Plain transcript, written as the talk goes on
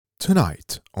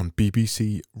Tonight on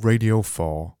BBC Radio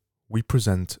 4, we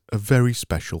present a very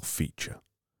special feature.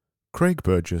 Craig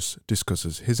Burgess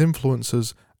discusses his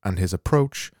influences and his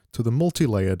approach to the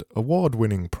multi-layered,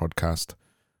 award-winning podcast.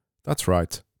 That's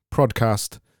right,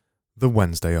 Prodcast, The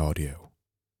Wednesday Audio.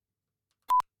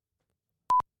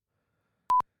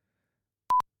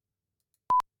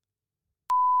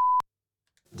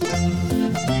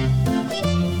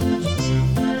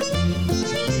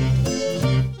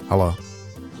 Hello.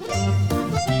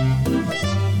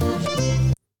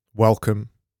 Welcome.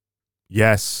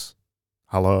 Yes.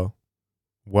 Hello.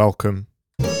 Welcome.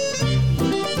 I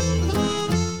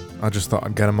just thought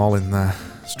I'd get them all in there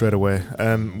straight away.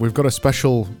 We've got a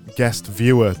special guest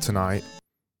viewer tonight.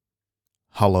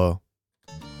 Hello.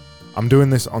 I'm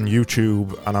doing this on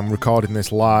YouTube and I'm recording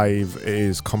this live. It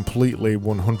is completely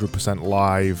 100%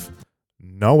 live.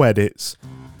 No edits.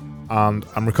 And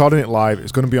I'm recording it live.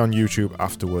 It's going to be on YouTube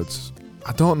afterwards.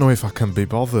 I don't know if I can be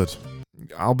bothered.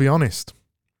 I'll be honest.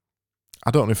 I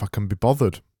don't know if I can be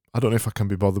bothered. I don't know if I can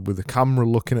be bothered with the camera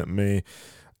looking at me,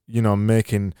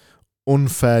 making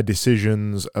unfair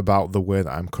decisions about the way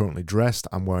that I'm currently dressed.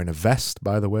 I'm wearing a vest,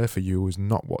 by the way, for you who's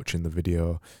not watching the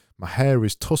video. My hair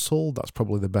is tousled. That's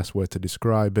probably the best way to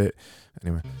describe it.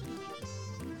 Anyway.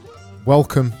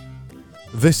 Welcome.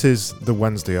 This is the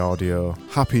Wednesday Audio.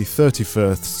 Happy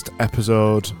 31st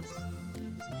episode.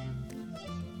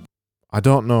 I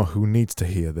don't know who needs to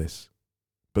hear this,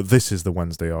 but this is the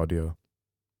Wednesday Audio.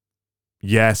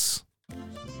 Yes.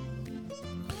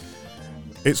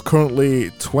 It's currently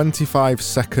 25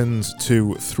 seconds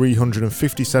to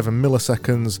 357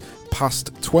 milliseconds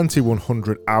past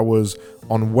 2100 hours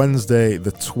on Wednesday,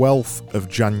 the 12th of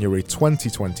January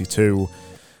 2022.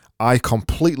 I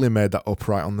completely made that up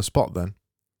right on the spot then.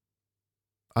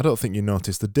 I don't think you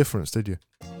noticed the difference, did you?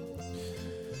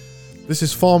 This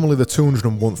is formerly the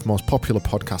 201st most popular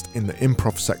podcast in the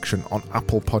improv section on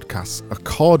Apple Podcasts,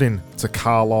 according to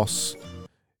Carlos.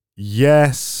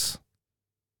 Yes.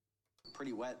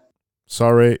 Pretty wet.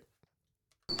 Sorry.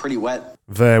 Pretty wet.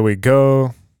 There we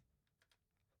go.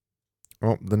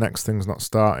 Oh, the next thing's not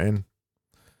starting.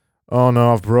 Oh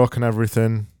no, I've broken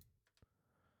everything.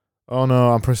 Oh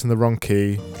no, I'm pressing the wrong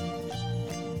key.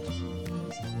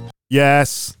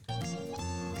 Yes.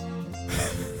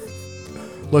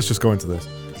 Let's just go into this.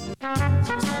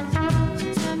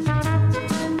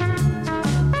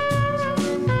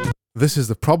 This is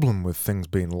the problem with things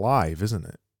being live, isn't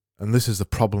it? And this is the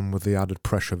problem with the added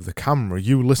pressure of the camera.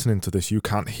 You listening to this, you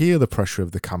can't hear the pressure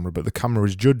of the camera, but the camera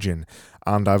is judging.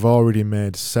 And I've already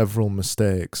made several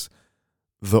mistakes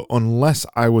that unless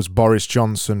I was Boris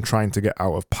Johnson trying to get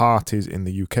out of parties in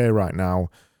the UK right now,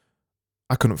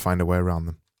 I couldn't find a way around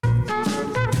them.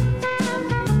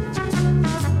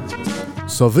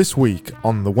 So this week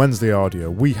on the Wednesday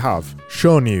Audio, we have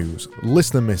show news,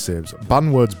 listener missives,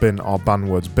 banned words bin or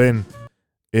banned words bin.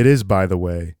 It is, by the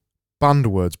way, banned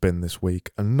words bin this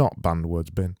week and not banned words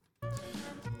bin.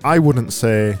 I wouldn't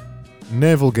say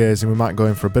navel gazing. We might go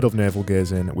in for a bit of navel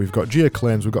gazing. We've got Gia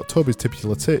claims, we've got Toby's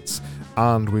titular tits,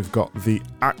 and we've got the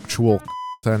actual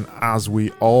content as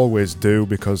we always do,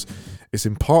 because it's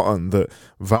important that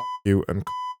value and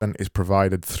content is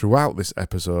provided throughout this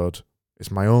episode. It's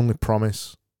my only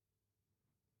promise.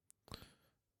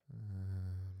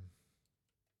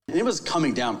 It was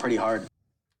coming down pretty hard.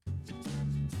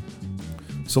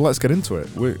 So let's get into it.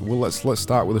 Let's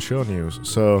start with the show news.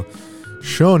 So,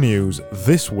 show news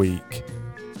this week.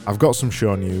 I've got some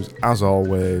show news as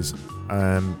always.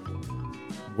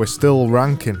 We're still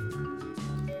ranking.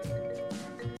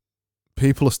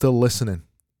 People are still listening.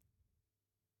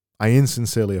 I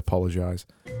insincerely apologise.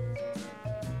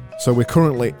 So we're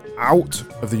currently out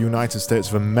of the United States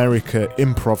of America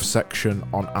improv section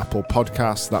on Apple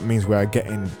Podcasts. That means we are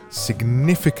getting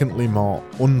significantly more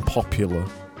unpopular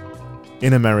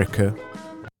in America.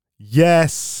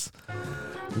 Yes!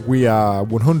 We are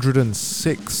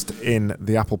 106th in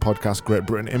the Apple Podcast Great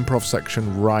Britain improv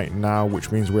section right now,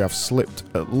 which means we have slipped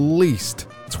at least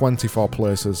 24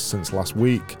 places since last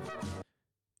week.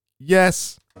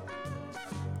 Yes!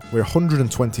 We're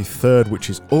 123rd, which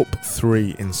is up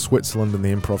 3 in Switzerland in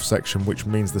the improv section, which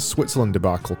means the Switzerland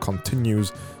debacle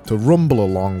continues to rumble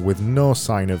along with no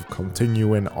sign of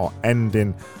continuing or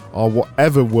ending or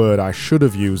whatever word I should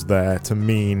have used there to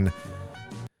mean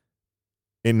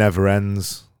it never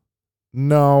ends.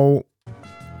 No.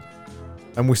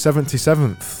 And we're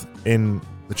 77th in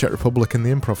the Czech Republic in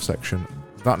the improv section.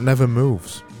 That never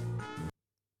moves.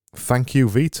 Thank you,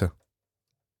 Vita.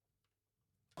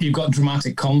 You've got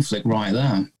dramatic conflict right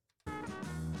there.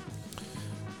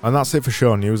 And that's it for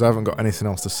show news. I haven't got anything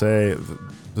else to say.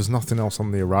 There's nothing else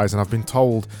on the horizon. I've been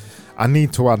told I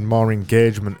need to add more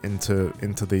engagement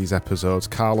into these episodes.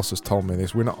 Carlos has told me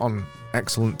this. We're not on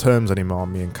excellent terms anymore,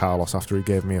 me and Carlos, after he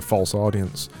gave me a false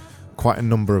audience quite a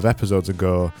number of episodes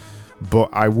ago. But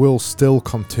I will still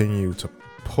continue to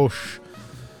push.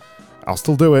 I'll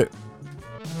still do it.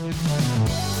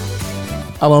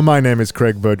 Hello, my name is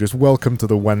Craig Burgess. Welcome to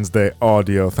the Wednesday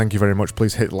audio. Thank you very much.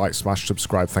 Please hit like, smash,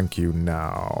 subscribe. Thank you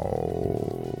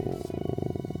now.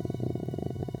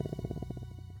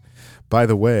 By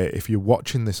the way, if you're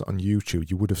watching this on YouTube,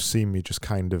 you would have seen me just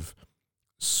kind of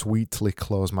sweetly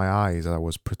close my eyes as I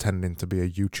was pretending to be a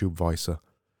YouTube voicer.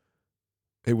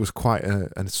 It was quite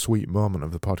a sweet moment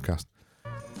of the podcast.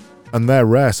 And they're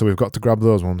rare, so we've got to grab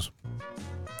those ones.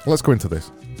 Let's go into this.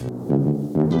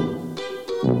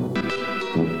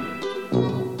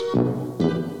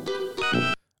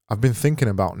 I've been thinking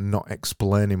about not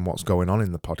explaining what's going on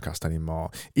in the podcast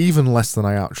anymore, even less than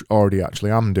I already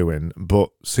actually am doing, but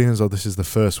seeing as though this is the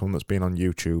first one that's been on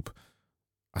YouTube,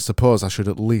 I suppose I should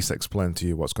at least explain to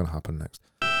you what's going to happen next.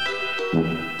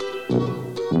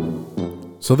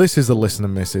 So this is the Listen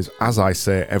and Misses. As I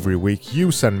say every week, you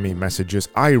send me messages,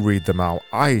 I read them out,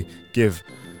 I give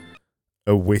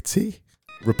a witty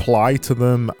reply to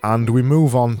them, and we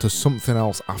move on to something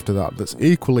else after that that's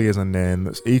equally as inane,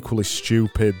 that's equally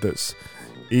stupid, that's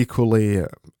equally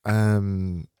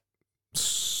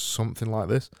something like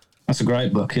this. That's a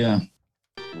great book, yeah.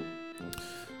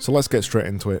 So let's get straight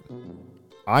into it.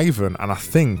 Ivan, and I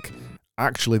think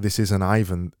actually this is an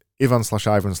Ivan,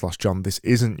 Ivan/Ivan/John, this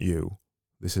isn't you,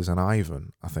 this is an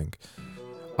Ivan, I think.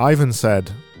 Ivan said,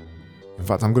 in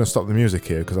fact I'm going to stop the music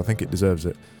here because I think it deserves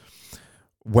it.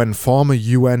 When former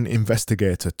UN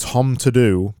investigator Tom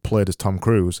To-Do, played as Tom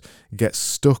Cruise, gets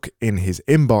stuck in his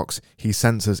inbox, he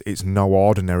senses it's no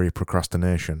ordinary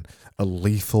procrastination. A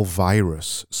lethal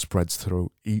virus spreads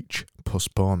through each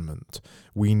postponement.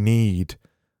 We need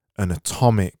an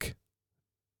atomic ...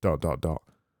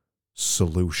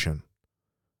 solution.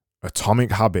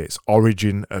 Atomic Habits,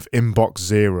 origin of Inbox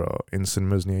Zero in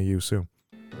cinemas near you soon.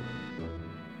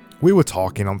 We were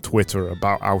talking on Twitter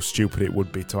about how stupid it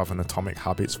would be to have an Atomic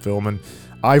Habits film, and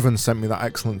Ivan sent me that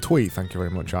excellent tweet. Thank you very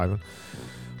much, Ivan.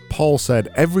 Paul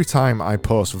said, every time I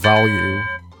post value...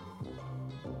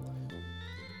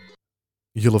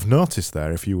 You'll have noticed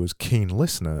there, if you was keen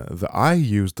listener, that I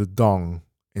used the dong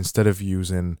instead of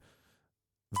using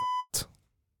that.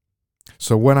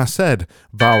 So when I said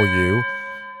value,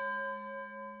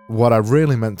 what I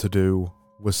really meant to do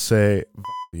was say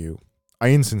value. I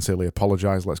insincerely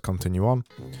apologise, let's continue on.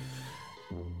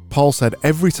 Paul said,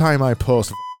 every time I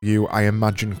post value, I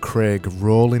imagine Craig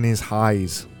rolling his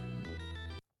highs.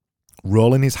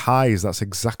 Rolling his highs, that's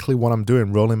exactly what I'm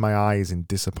doing, rolling my eyes in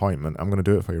disappointment. I'm going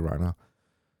to do it for you right now.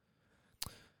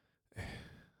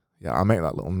 Yeah, I make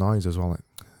that little noise as well.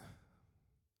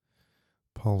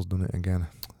 Paul's done it again.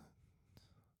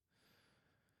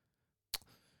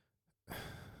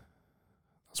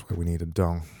 That's where we need a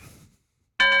dong.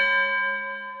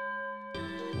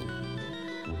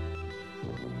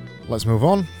 Let's move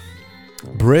on.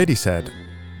 Brady said,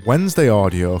 Wednesday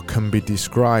audio can be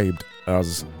described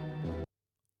as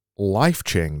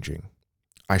life-changing.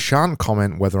 I shan't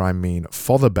comment whether I mean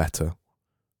for the better.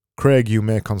 Craig, you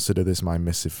may consider this my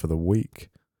missive for the week.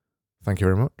 Thank you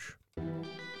very much.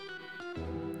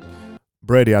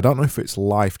 Brady, I don't know if it's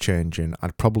life-changing.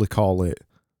 I'd probably call it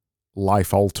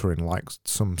life-altering, like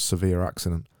some severe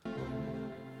accident.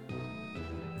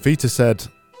 Vita said,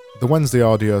 the Wednesday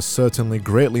audio certainly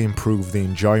greatly improved the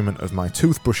enjoyment of my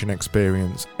toothbrushing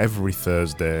experience every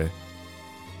Thursday.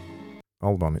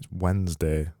 Hold on, it's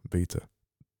Wednesday, Vita.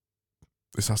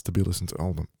 This has to be listened to.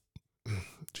 Hold on.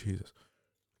 Jesus.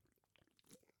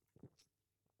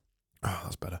 Oh,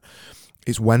 that's better.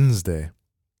 It's Wednesday.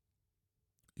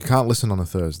 You can't listen on a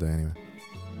Thursday anyway.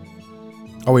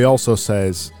 Oh, he also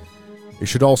says, it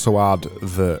should also add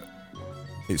that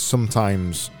it's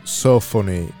sometimes so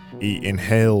funny he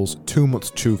inhales too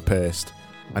much toothpaste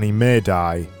and he may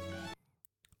die.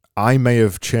 I may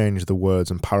have changed the words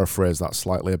and paraphrased that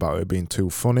slightly about it being too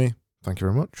funny. Thank you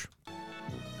very much.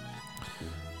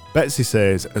 Betsy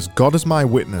says, as God is my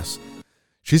witness,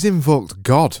 she's invoked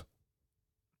God.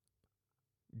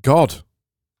 God.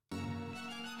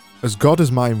 As God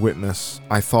is my witness,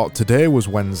 I thought today was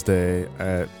Wednesday.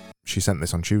 She sent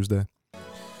this on Tuesday.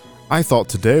 I thought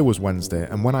today was Wednesday,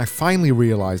 and when I finally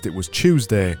realised it was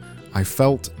Tuesday, I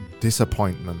felt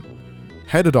disappointment.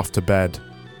 Headed off to bed,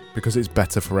 because it's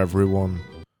better for everyone.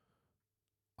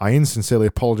 I insincerely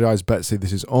apologise, Betsy,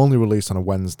 this is only released on a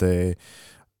Wednesday.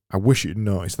 I wish you'd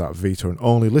noticed that, Vita, and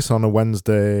only listen on a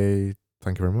Wednesday.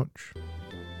 Thank you very much.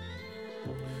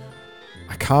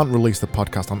 I can't release the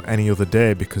podcast on any other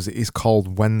day because it is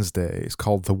called Wednesday. It's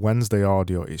called the Wednesday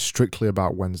Audio. It's strictly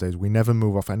about Wednesdays. We never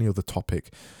move off any other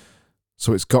topic.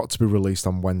 So it's got to be released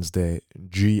on Wednesday,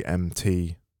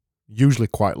 GMT. Usually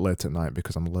quite late at night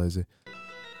because I'm lazy.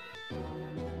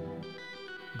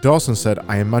 Dawson said,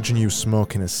 I imagine you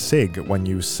smoking a cig when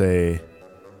you say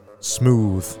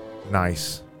smooth,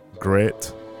 nice,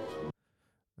 great.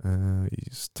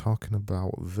 He's talking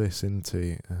about this, isn't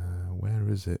he? Where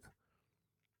is it?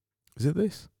 Is it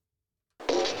this?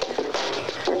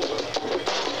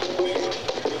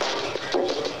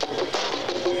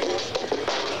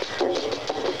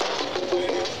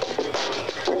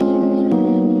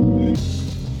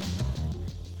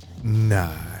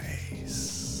 Nice.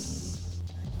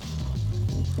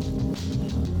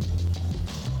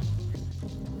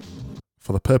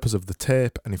 For the purpose of the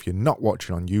tape, and if you're not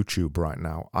watching on YouTube right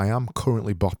now, I am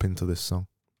currently bopping to this song.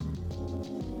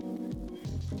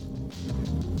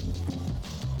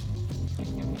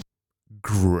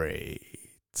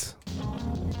 Great.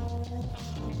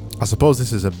 I suppose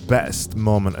this is a best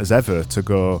moment as ever to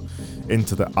go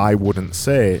into the I wouldn't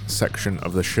say section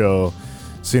of the show,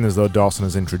 seeing as though Dawson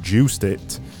has introduced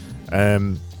it.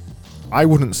 I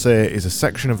wouldn't say is a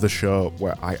section of the show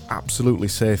where I absolutely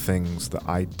say things that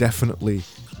I definitely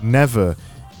never,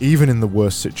 even in the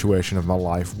worst situation of my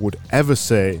life, would ever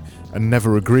say and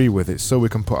never agree with. It so we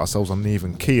can put ourselves on an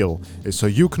even keel. It's so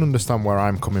you can understand where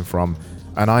I'm coming from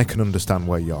and I can understand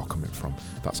where you're coming from.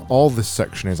 That's all this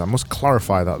section is. I must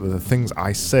clarify that the things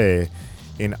I say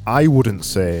in I wouldn't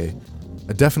say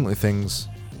are definitely things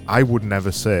I would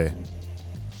never say.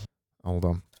 Hold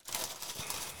on.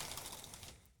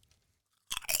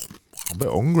 I'm a bit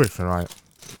hungry tonight.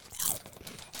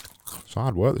 It's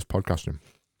hard work, this podcasting.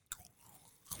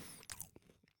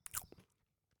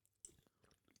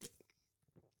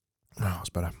 Oh, it's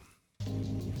better.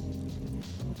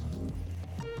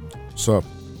 So,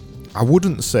 I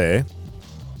wouldn't say...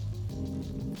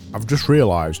 I've just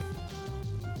realised.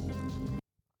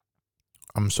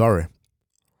 I'm sorry.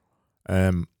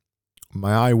 My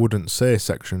I wouldn't say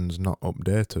section's not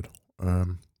updated.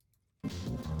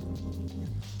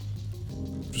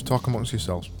 Just talk amongst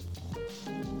yourselves.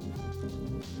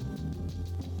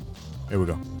 Here we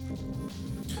go.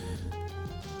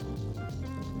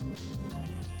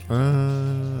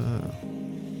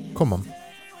 Come on.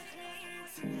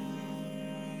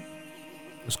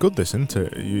 It's good, this, isn't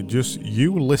it?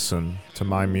 You listen to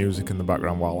my music in the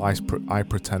background while I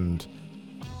pretend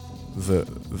that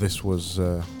this was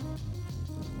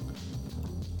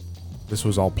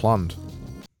all planned.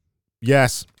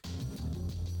 Yes.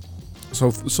 So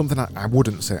something I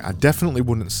wouldn't say, I definitely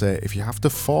wouldn't say, if you have to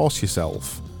force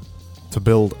yourself to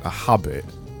build a habit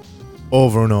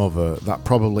over and over, that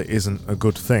probably isn't a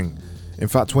good thing. In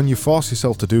fact, when you force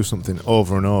yourself to do something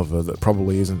over and over that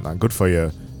probably isn't that good for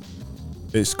you,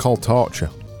 it's called torture.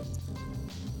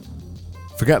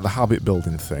 Forget the habit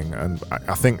building thing, and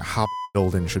I think habit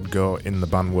building should go in the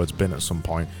banned words bin at some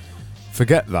point.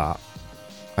 Forget that.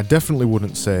 I definitely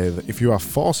wouldn't say that if you are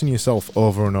forcing yourself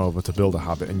over and over to build a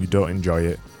habit and you don't enjoy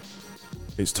it,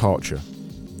 it's torture.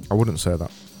 I wouldn't say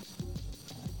that.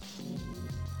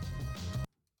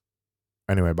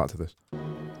 Anyway, back to this.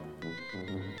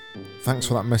 Thanks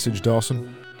for that message,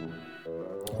 Dawson.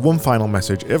 One final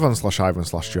message,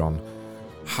 Ivan/Ivan/John.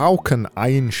 How can I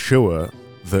ensure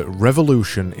that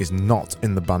Revolution is not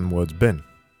in the banned words bin?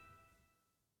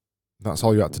 That's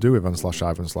all you had to do,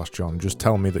 Ivan/Ivan/John. Just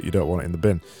tell me that you don't want it in the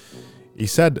bin. He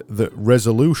said that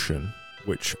Resolution,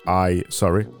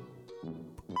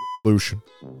 Revolution,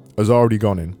 has already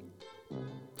gone in.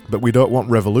 But we don't want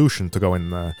Revolution to go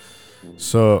in there.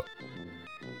 So,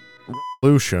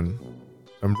 Revolution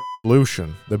and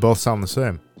Revolution, they both sound the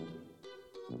same.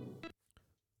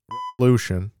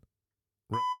 Revolution.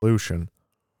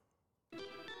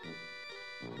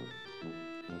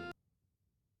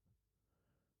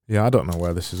 Yeah, I don't know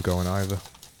where this is going either.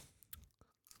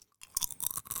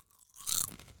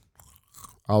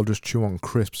 I'll just chew on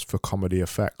crisps for comedy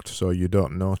effect so you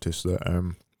don't notice that,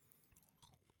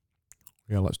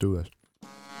 yeah, let's do this.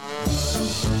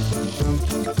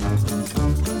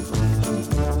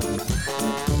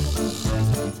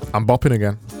 I'm bopping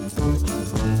again.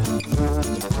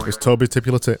 It's Toby's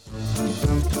Tipular Tip.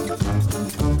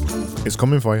 It's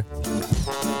coming for you.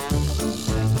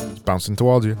 It's bouncing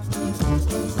towards you.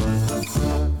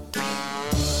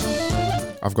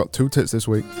 I've got 2 tits this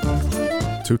week.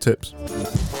 2 tips.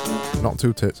 Not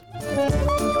 2 tits.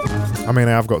 I mean,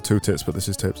 I have got 2 tits, but this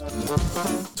is tips.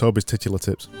 Toby's Titular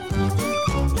Tips.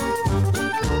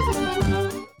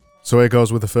 So here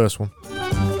goes with the first one.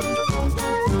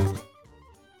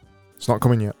 It's not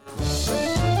coming yet.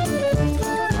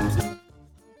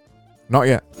 Not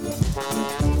yet.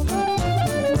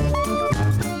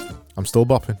 I'm still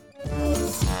bopping.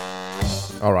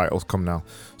 All right, it'll come now.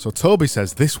 So Toby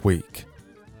says this week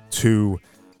to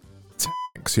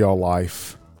 10x your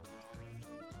life,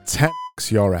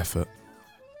 10x your effort.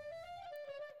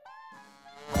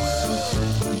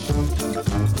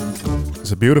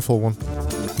 It's a beautiful one.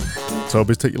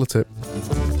 Toby's titular tip.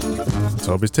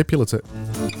 Toby's titular tip.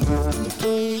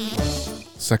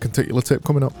 Second titular tip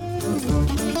coming up.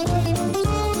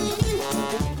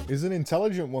 He's an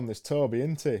intelligent one, this Toby,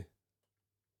 isn't he?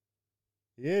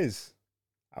 He is.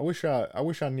 I wish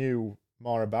I knew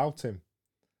more about him.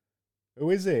 Who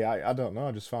is he? I don't know.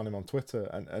 I just found him on Twitter,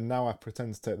 and now I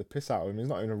pretend to take the piss out of him. He's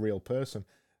not even a real person.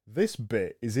 This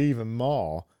bit is even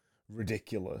more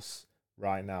ridiculous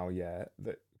right now, yeah,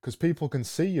 because people can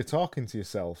see you talking to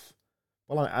yourself.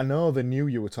 Well, I know they knew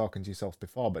you were talking to yourself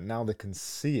before, but now they can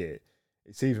see it.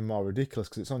 It's even more ridiculous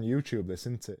because it's on YouTube, this,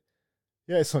 isn't it?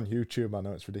 Yeah, it's on YouTube. I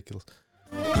know it's ridiculous.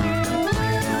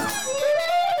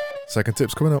 Second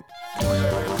tip's coming up.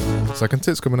 Second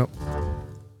tip's coming up.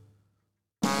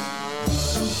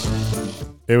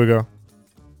 Here we go.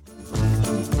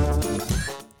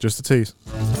 Just the tease.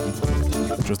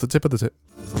 Just the tip of the tip.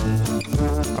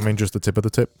 I mean, just the tip of the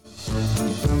tip.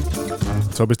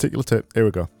 Toby's titular tip. Here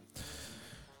we go.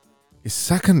 His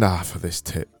second half of this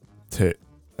tip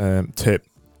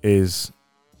is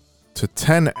to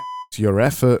 10x your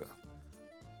effort,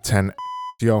 10x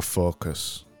your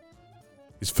focus.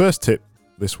 His first tip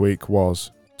this week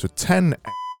was to 10x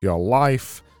your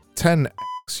life,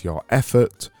 10x your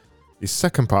effort. His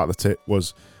second part of the tip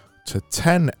was to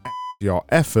 10x your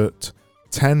effort,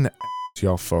 10x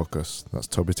your focus. That's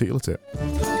Toby titular tip.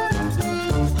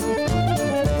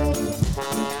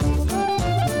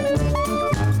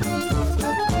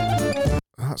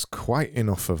 That's quite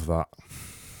enough of that.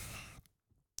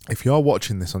 If you're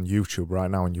watching this on YouTube right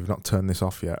now and you've not turned this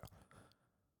off yet,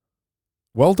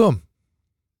 well done.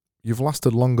 You've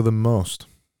lasted longer than most.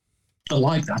 I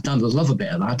like that. I love a bit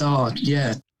of that. Oh,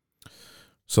 yeah.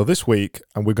 So this week,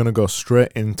 and we're going to go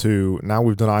straight into, now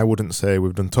we've done I Wouldn't Say,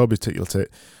 we've done Toby's titular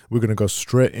tip, we're going to go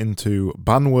straight into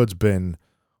Banwords Bin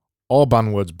or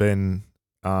Banwords Bin,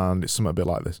 and it's something a bit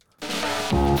like this.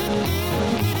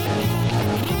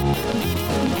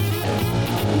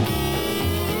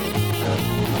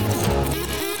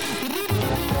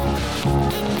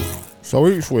 So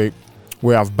each week,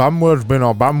 we have Banwords Bin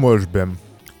or Banwords Bin,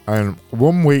 and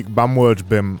 1 week Banwords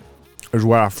Bin is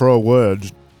where I throw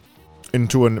words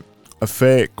into a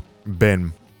fake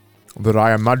bin that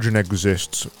I imagine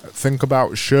exists. Think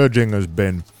about Schrödinger's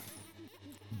bin,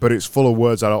 but it's full of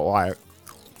words I don't like.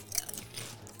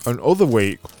 And other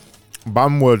week,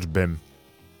 Banwords Bin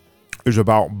is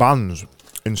about bands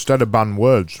instead of banned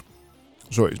words.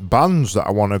 So it's bands that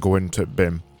I want to go into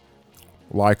bin.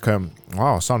 Like,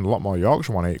 wow, I sound a lot more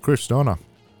Yorkshire when I eat crisps, don't I?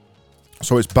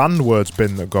 So it's banned words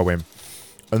bin that go in.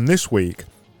 And this week,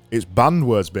 it's banned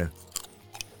words bin.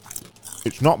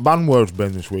 It's not banned words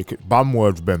bin this week, it's banned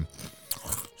words bin.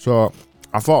 So,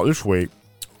 I thought this week,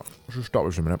 let's just stop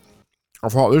this a minute. I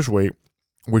thought this week,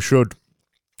 we should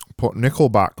put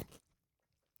Nickelback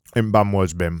in banned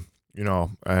words bin. You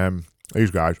know, these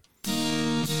guys.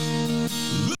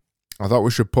 I thought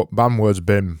we should put banned words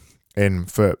bin in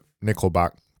for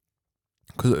Nickelback.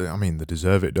 Because, I mean, they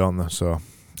deserve it, don't they? So,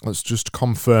 let's just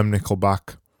confirm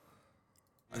Nickelback.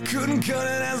 I couldn't cut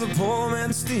it as a poor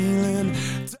man stealing.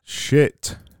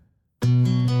 Shit.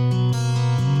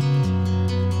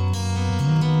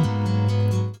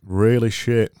 Really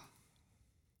shit.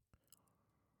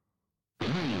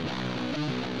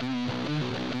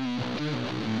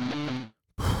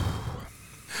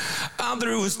 I'm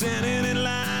through with standing in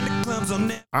line to clubs on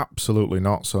net. Absolutely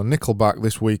not. So Nickelback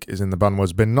this week is in the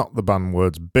Banwords Bin, not the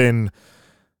Banwords Bin.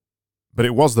 But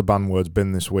it was the Banwords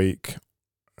Bin this week.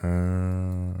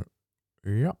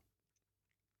 Yeah.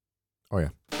 Oh, yeah.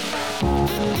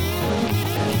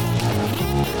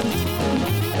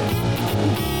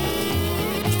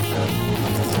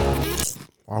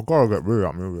 I've got to get rid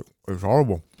of that music. It's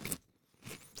horrible.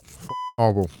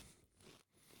 Horrible.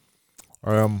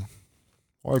 What have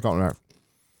I got next?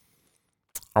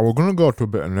 I was going to go to a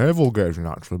bit of navel gazing,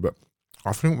 actually, but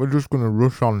I think we're just going to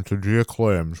rush on to Gia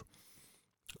Claims.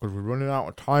 Because we're running out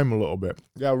of time a little bit.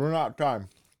 Yeah, we're running out of time.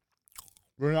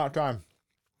 Running out of time.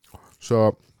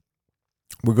 So,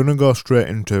 we're going to go straight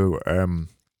into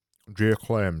Gia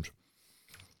Claims.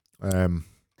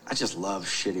 I just love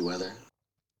shitty weather.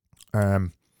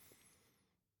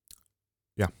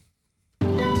 Yeah.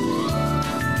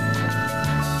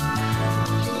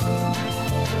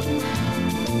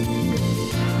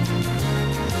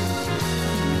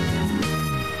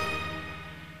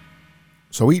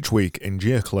 So each week in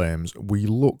Geoclaims, we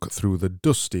look through the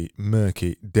dusty,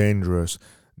 murky, dangerous,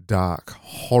 dark,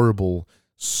 horrible,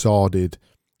 sordid,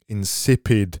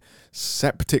 insipid,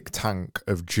 septic tank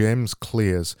of James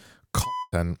Clear's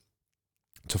content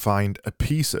to find a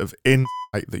piece of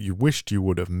insight that you wished you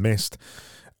would have missed.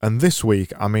 And this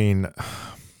week, I mean,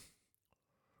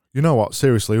 you know what?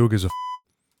 Seriously, who gives a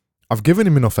I've given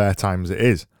him enough airtime as it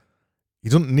is. He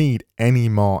doesn't need any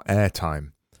more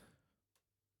airtime.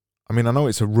 I mean, I know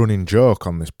it's a running joke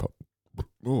on this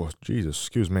oh, Jesus,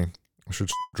 excuse me. I should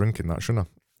stop drinking that, shouldn't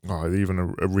I? Oh, even a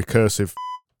recursive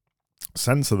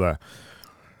sensor there.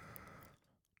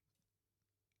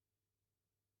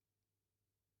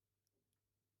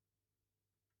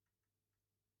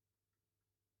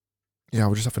 Yeah,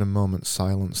 we're just having a moment's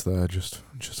silence there, just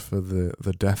for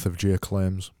the death of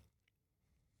Geoclaims.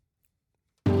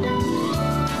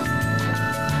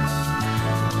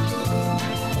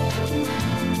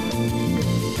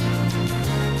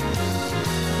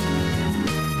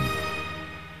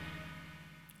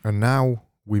 And now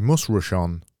we must rush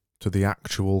on to the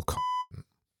actual content.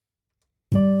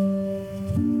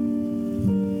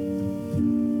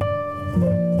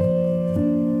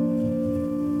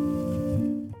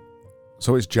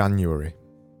 So it's January,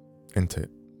 isn't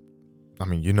it? I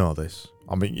mean, you know this.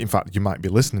 I mean, in fact, you might be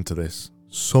listening to this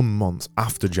some months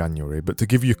after January, but to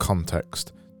give you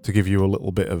context, to give you a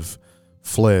little bit of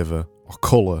flavour or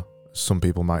colour, as some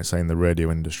people might say in the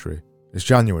radio industry, it's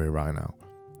January right now,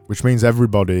 which means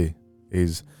everybody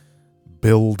is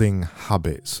building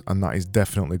habits, and that is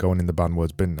definitely going in the banned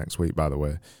words bin next week, by the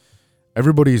way.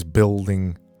 Everybody is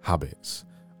building habits,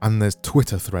 and there's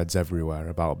Twitter threads everywhere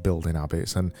about building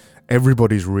habits, and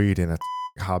everybody's reading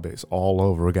habits all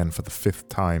over again for the 5th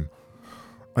time.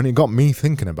 And it got me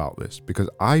thinking about this, because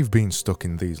I've been stuck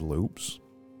in these loops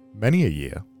many a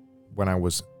year when I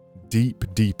was deep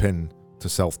in to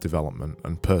self-development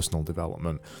and personal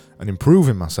development and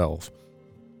improving myself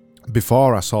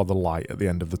before I saw the light at the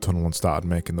end of the tunnel and started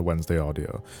making the Wednesday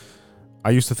audio. I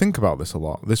used to think about this a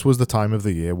lot. This was the time of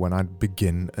the year when I'd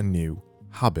begin a new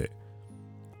habit,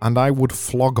 and I would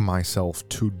flog myself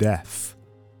to death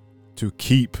to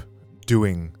keep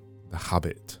doing the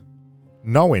habit,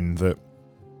 knowing that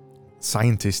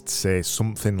scientists say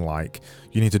something like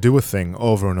you need to do a thing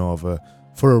over and over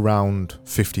for around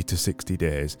 50 to 60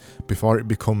 days before it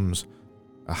becomes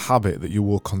a habit that you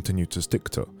will continue to stick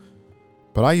to.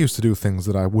 But I used to do things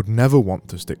that I would never want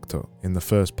to stick to in the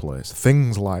first place.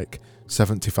 Things like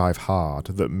 75 hard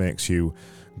that makes you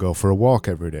go for a walk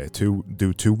every day, to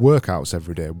do 2 workouts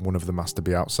every day, one of them has to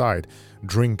be outside,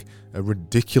 drink a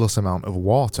ridiculous amount of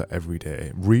water every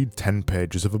day, read 10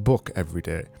 pages of a book every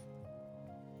day.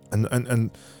 And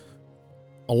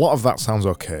a lot of that sounds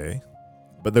okay,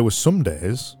 but there were some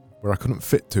days where I couldn't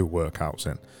fit 2 workouts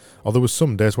in, or there were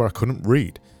some days where I couldn't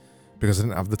read because I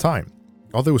didn't have the time,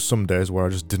 or there were some days where I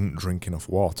just didn't drink enough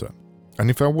water. And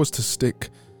if I was to stick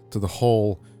to the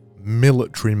whole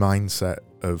military mindset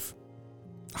of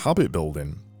habit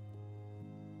building,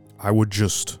 I would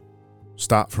just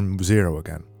start from zero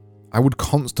again. I would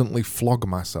constantly flog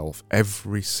myself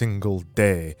every single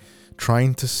day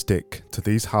trying to stick to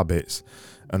these habits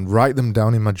and write them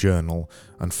down in my journal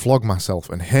and flog myself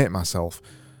and hate myself.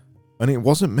 And it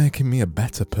wasn't making me a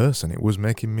better person, it was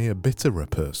making me a bitterer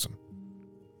person.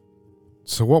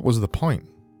 So what was the point?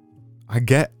 I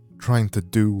get trying to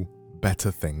do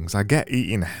better things, I get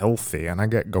eating healthy, and I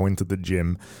get going to the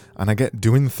gym, and I get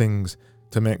doing things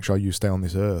to make sure you stay on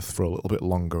this earth for a little bit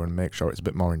longer and make sure it's a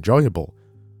bit more enjoyable.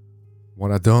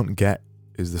 What I don't get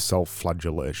is the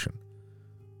self-flagellation.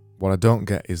 What I don't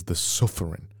get is the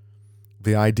suffering.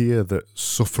 The idea that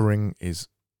suffering is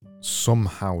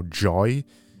somehow joy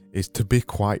is, to be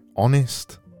quite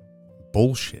honest,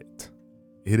 bullshit.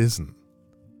 It isn't.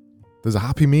 There's a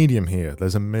happy medium here,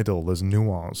 there's a middle, there's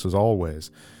nuance, as always.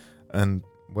 And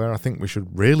where I think we should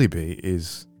really be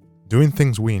is doing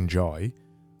things we enjoy,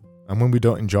 and when we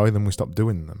don't enjoy them, we stop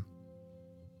doing them.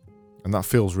 And that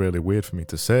feels really weird for me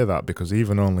to say that, because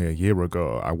even only a year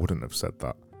ago, I wouldn't have said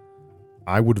that.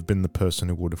 I would have been the person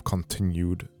who would have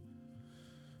continued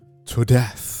to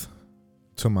death,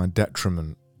 to my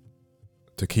detriment,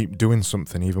 to keep doing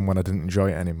something even when I didn't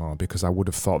enjoy it anymore, because I would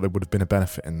have thought there would have been a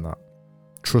benefit in that.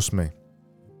 Trust me,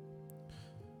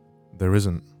 there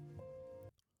isn't.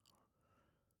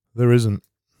 There isn't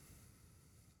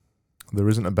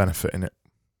a benefit in it.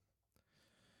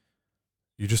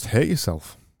 You just hate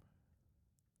yourself.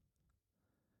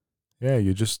 Yeah,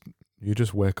 you just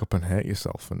wake up and hate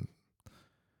yourself, and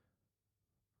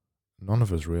none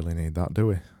of us really need that, do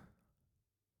we?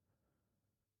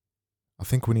 I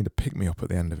think we need a pick-me-up at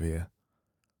the end of here.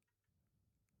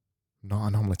 I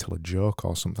normally tell a joke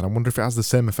or something. I wonder if it has the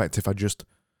same effect if I just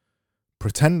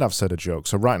pretend I've said a joke.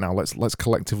 So right now, let's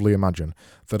collectively imagine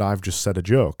that I've just said a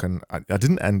joke, and I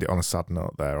didn't end it on a sad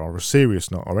note there, or a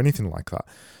serious note, or anything like that.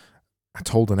 I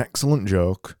told an excellent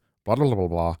joke, blah, blah, blah, blah,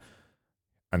 blah,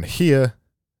 and here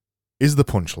is the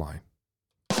punchline.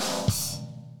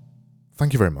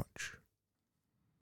 Thank you very much.